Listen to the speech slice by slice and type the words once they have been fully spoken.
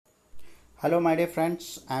Hello, my dear friends.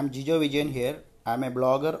 I am Jijo Vijayan here. I am a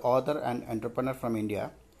blogger, author, and entrepreneur from India.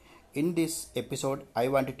 In this episode, I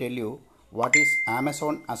want to tell you what is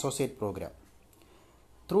Amazon Associate Program.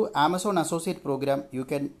 Through Amazon Associate Program, you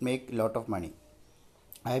can make a lot of money.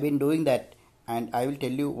 I have been doing that, and I will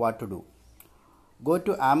tell you what to do. Go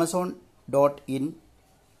to Amazon.in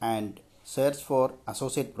and search for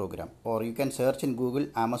Associate Program, or you can search in Google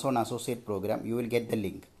Amazon Associate Program. You will get the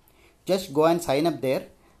link. Just go and sign up there,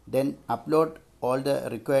 then upload all the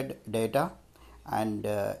required data and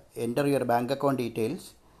enter your bank account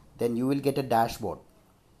details. Then you will get a dashboard.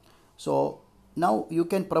 So now you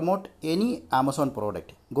can promote any Amazon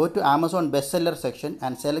product. Go to Amazon bestseller section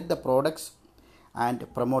and select the products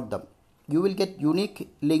and promote them. You will get unique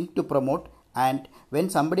link to promote, and when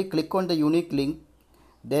somebody click on the unique link,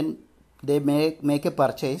 then they make a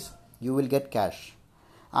purchase, you will get cash.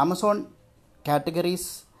 Amazon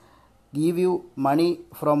categories give you money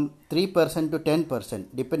from 3% to 10%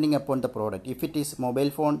 depending upon the product. If it is mobile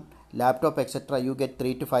phone, laptop, etc., you get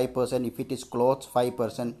 3 to 5%. If it is clothes,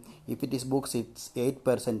 5%. If it is books, it's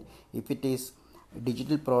 8%. If it is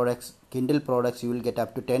digital products, Kindle products, you will get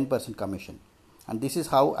up to 10% commission. And this is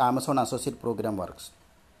how Amazon Associate Program works.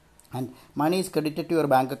 And money is credited to your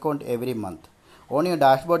bank account every month. On your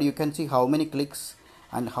dashboard, you can see how many clicks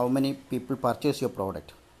and how many people purchase your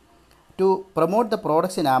product. To promote the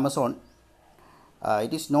products in Amazon,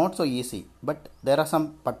 it is not so easy, but there are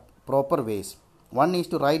some proper ways. One is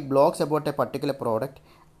to write blogs about a particular product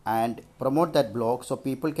and promote that blog so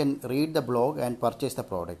people can read the blog and purchase the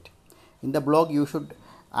product. In the blog, you should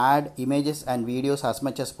add images and videos as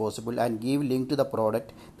much as possible and give link to the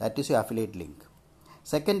product, that is your affiliate link.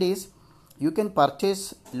 Second is, you can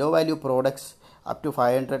purchase low value products up to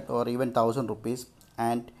 500 or even 1000 rupees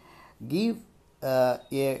and give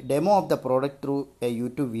a demo of the product through a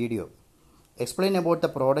YouTube video. Explain about the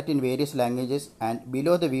product in various languages, and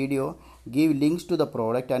below the video give links to the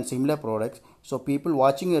product and similar products so people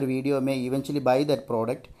watching your video may eventually buy that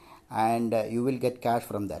product, and you will get cash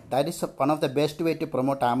from that. That is one of the best way to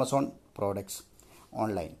promote Amazon products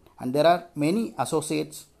online. And there are many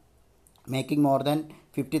associates making more than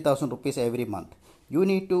 50,000 rupees every month. You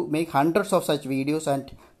need to make hundreds of such videos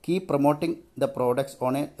and keep promoting the products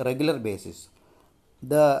on a regular basis.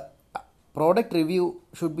 The product review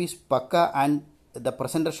should be pakka and the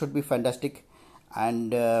presenter should be fantastic,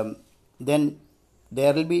 and then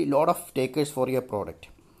there will be a lot of takers for your product.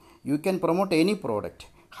 You can promote any product.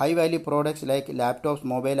 High value products like laptops,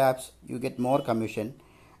 mobile apps, you get more commission,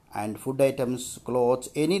 and food items, clothes,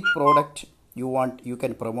 any product you want, you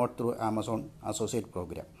can promote through Amazon Associate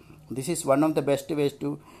Program. This is one of the best ways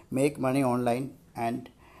to make money online, and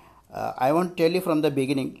I want to tell you from the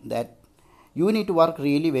beginning that you need to work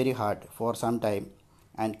really very hard for some time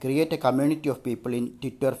and create a community of people in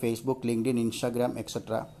Twitter, Facebook, LinkedIn, Instagram,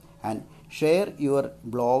 etc., and share your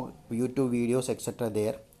blog, YouTube videos, etc.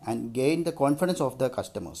 there, and gain the confidence of the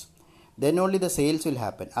customers. Then only the sales will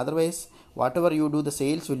happen. Otherwise, whatever you do, the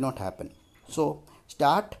sales will not happen. So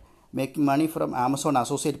start making money from Amazon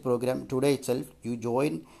Associate Program today itself. You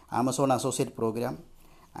join Amazon Associate Program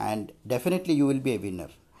and definitely you will be a winner.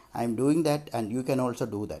 I am doing that, and you can also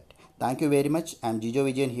do that. Thank you very much. I am Jijo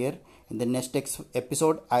Vijayan here. In the next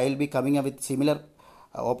episode, I will be coming up with similar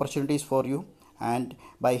opportunities for you. And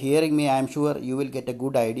by hearing me, I am sure you will get a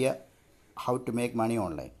good idea how to make money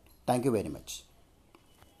online. Thank you very much.